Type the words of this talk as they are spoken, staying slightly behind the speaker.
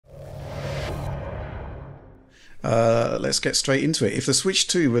let's get straight into it. If the Switch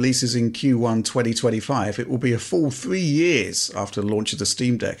 2 releases in Q1 2025, it will be a full 3 years after the launch of the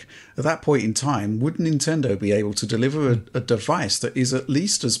Steam Deck. At that point in time, would Nintendo be able to deliver a device that is at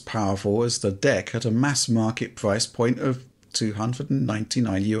least as powerful as the Deck at a mass market price point of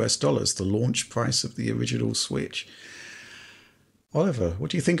 $299, the launch price of the original Switch? Oliver,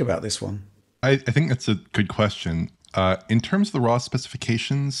 what do you think about this one? I think that's a good question. In terms of the raw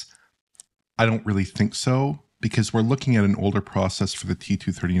specifications, I don't really think so, because we're looking at an older process for the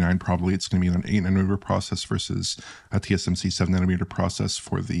T239. Probably it's going to be an 8nm process versus a TSMC 7nm process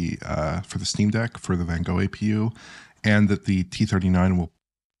for the Steam Deck, for the Van Gogh APU, and that the T239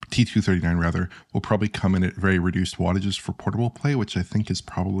 will probably come in at very reduced wattages for portable play, which I think is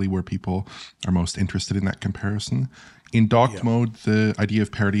probably where people are most interested in that comparison. In docked mode, the idea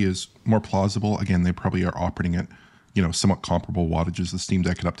of parity is more plausible. Again, they probably are operating at somewhat comparable wattages. The Steam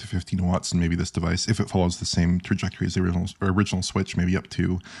Deck at up to 15 watts, and maybe this device, if it follows the same trajectory as the original Switch, maybe up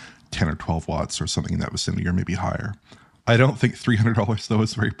to 10 or 12 watts or something in that vicinity, or maybe higher. I don't think $300 though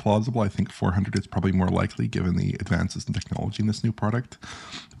is very plausible. I think $400 is probably more likely given the advances in technology in this new product.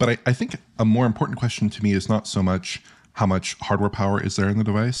 But I think a more important question to me is not so much how much hardware power is there in the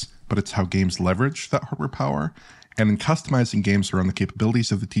device, but it's how games leverage that hardware power. And in customizing games around the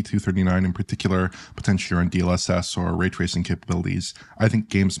capabilities of the T239 in particular, potentially around DLSS or ray tracing capabilities, I think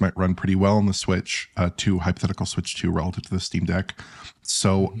games might run pretty well on the Switch 2, hypothetical Switch 2 relative to the Steam Deck.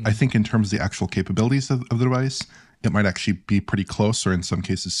 So I think in terms of the actual capabilities of the device, it might actually be pretty close, or in some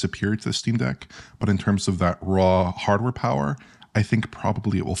cases superior to the Steam Deck. But in terms of that raw hardware power, I think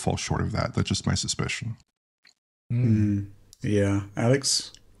probably it will fall short of that. That's just my suspicion. Yeah.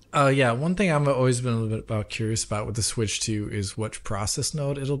 Alex? Yeah, one thing I've always been a little bit curious about with the Switch 2 is which process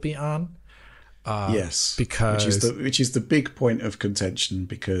node it'll be on. Yes, because which is the big point of contention,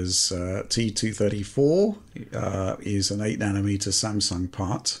 because T234 is an 8nm Samsung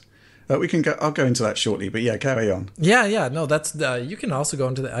part. I'll go into that shortly, but yeah, carry on. Yeah, no, that's you can also go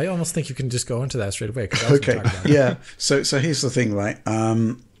into that. I almost think you can just go into that straight away. Okay, yeah. So here's the thing, right?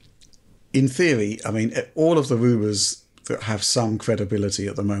 In theory, I mean, all of the rumors that have some credibility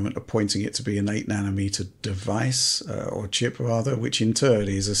at the moment are pointing it to be an 8nm device, or chip rather, which in turn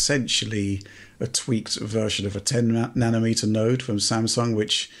is essentially a tweaked version of a 10nm node from Samsung,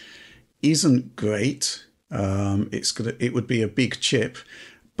 which isn't great. It would be a big chip,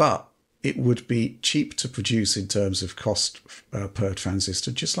 but it would be cheap to produce in terms of cost per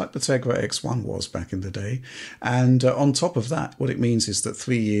transistor, just like the Tegra X1 was back in the day. And on top of that, what it means is that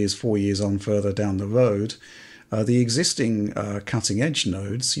 3 years, 4 years on further down the road, the existing cutting-edge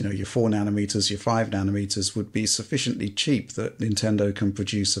nodes, your 4nm, your 5nm, would be sufficiently cheap that Nintendo can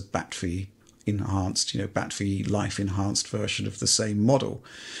produce a battery-enhanced, battery life-enhanced version of the same model.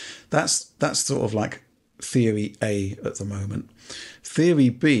 That's sort of like theory A at the moment. Theory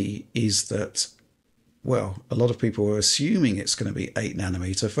B is that, well, a lot of people are assuming it's going to be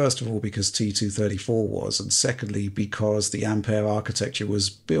 8nm, first of all because T234 was, and secondly because the Ampere architecture was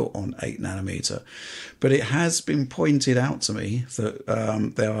built on 8nm. But it has been pointed out to me that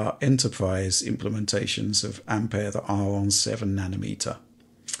there are enterprise implementations of Ampere that are on 7nm.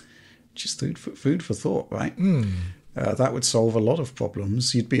 Just food for thought, right? That would solve a lot of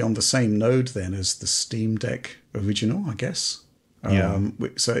problems. You'd be on the same node then as the Steam Deck original, I guess.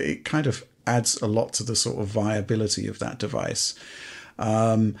 So it kind of adds a lot to the sort of viability of that device.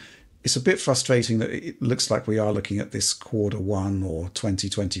 It's a bit frustrating that it looks like we are looking at this Q1 or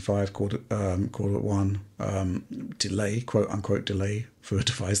 2025 Q1 delay, quote unquote delay, for a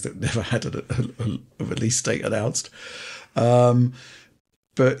device that never had a release date announced.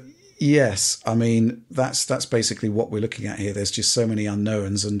 But yes, I mean, that's basically what we're looking at here. There's just so many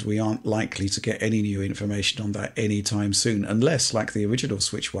unknowns, and we aren't likely to get any new information on that anytime soon, unless, like the original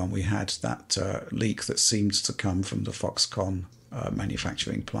Switch one, we had that leak that seemed to come from the Foxconn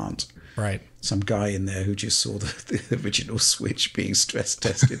manufacturing plant. Right. Some guy in there who just saw the original Switch being stress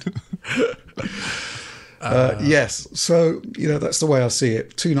tested. Yes, so, that's the way I see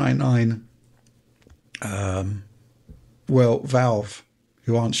it. $299. Well, Valve,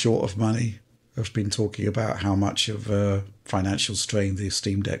 who aren't short of money, have been talking about how much of a financial strain the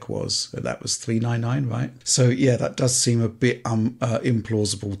Steam Deck was. That was $399, right? So yeah, that does seem a bit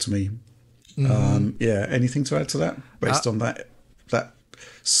implausible to me. Yeah, anything to add to that based on that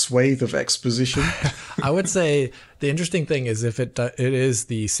swathe of exposition? I would say the interesting thing is if it is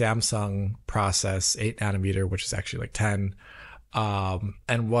the Samsung process, 8nm, which is actually like 10,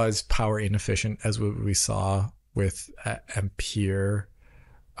 and was power inefficient as we saw with Ampere.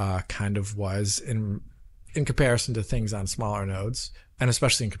 Kind of was in comparison to things on smaller nodes. and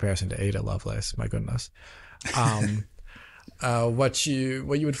especially in comparison to Ada Lovelace, my goodness. What you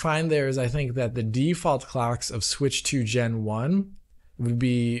would find there is, I think, that the default clocks of Switch 2 Gen 1 would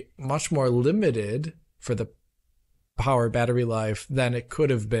be much more limited for the power battery life than it could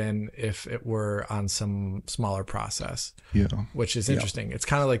have been if it were on some smaller process. Yeah. Which is interesting. It's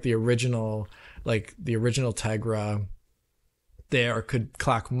kind of like the original Tegra there could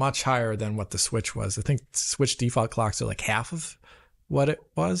clock much higher than what the Switch was. I think Switch default clocks are like half of what it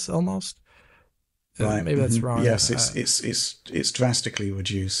was almost. Right. Maybe that's wrong. Yes, it's drastically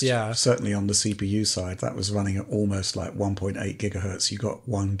reduced. Yeah. Certainly on the CPU side, that was running at almost like 1.8 gigahertz. You got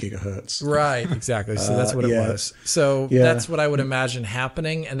 1 gigahertz. Right, exactly. So that's what it was. So that's what I would imagine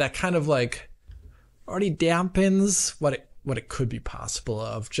happening, and that kind of like already dampens what it could be possible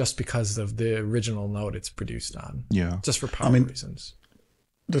of, just because of the original node it's produced on. Yeah. Just for power reasons.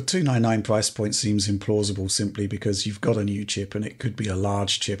 The 299 price point seems implausible simply because you've got a new chip, and it could be a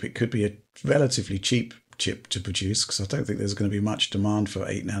large chip. It could be a relatively cheap chip to produce, because I don't think there's going to be much demand for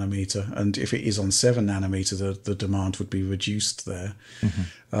 8 nanometer. And if it is on 7 nanometer, the demand would be reduced there.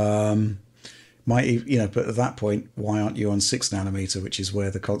 Mm-hmm. But at that point, why aren't you on 6 nanometer, which is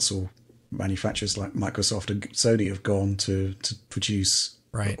where the console manufacturers like Microsoft and Sony have gone to produce,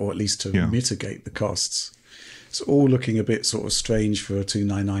 right, or at least to mitigate the costs. It's all looking a bit sort of strange for a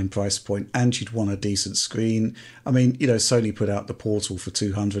 299 price point, and you'd want a decent screen. I mean, Sony put out the Portal for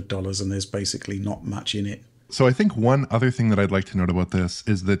 $200, and there's basically not much in it. So I think one other thing that I'd like to note about this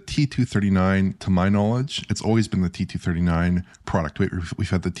is the T239, to my knowledge, it's always been the T239 product. We've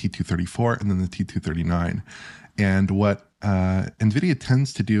had the T234 and then the T239. And what NVIDIA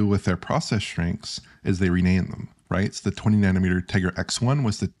tends to do with their process shrinks is they rename them, right? So the 20 nanometer Tegra X1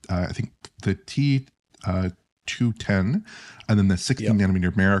 was I think the T210, and then the 16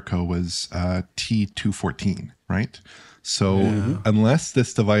 nanometer Marico was T214, right? So unless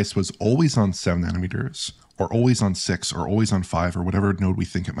this device was always on 7 nanometers, or always on 6, or always on 5, or whatever node we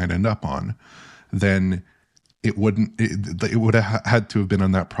think it might end up on, then it would have had to have been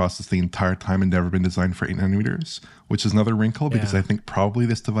on that process the entire time and never been designed for 8 nanometers, which is another wrinkle, because I think probably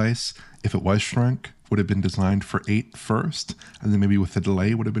this device, if it was shrunk, would have been designed for 8 first, and then maybe with a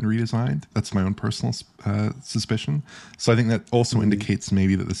delay would have been redesigned. That's my own personal suspicion. So I think that also indicates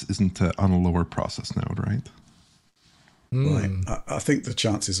maybe that this isn't on a lower process node, right? Right. I think the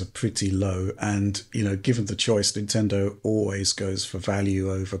chances are pretty low. And, given the choice, Nintendo always goes for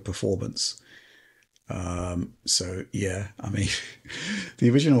value over performance. The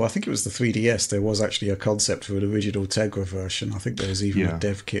original, I think it was the 3DS, there was actually a concept for an original Tegra version. I think there was even a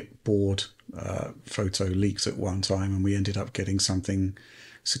dev kit board photo leaked at one time, and we ended up getting something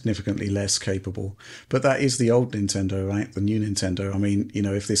significantly less capable. But that is the old Nintendo, right? The new Nintendo. I mean,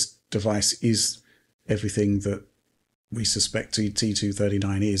 if this device is everything that we suspect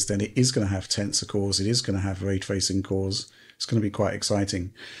T239 is, then it is going to have tensor cores. It is going to have ray tracing cores. It's going to be quite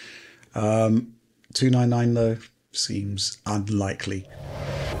exciting. 299 though seems unlikely.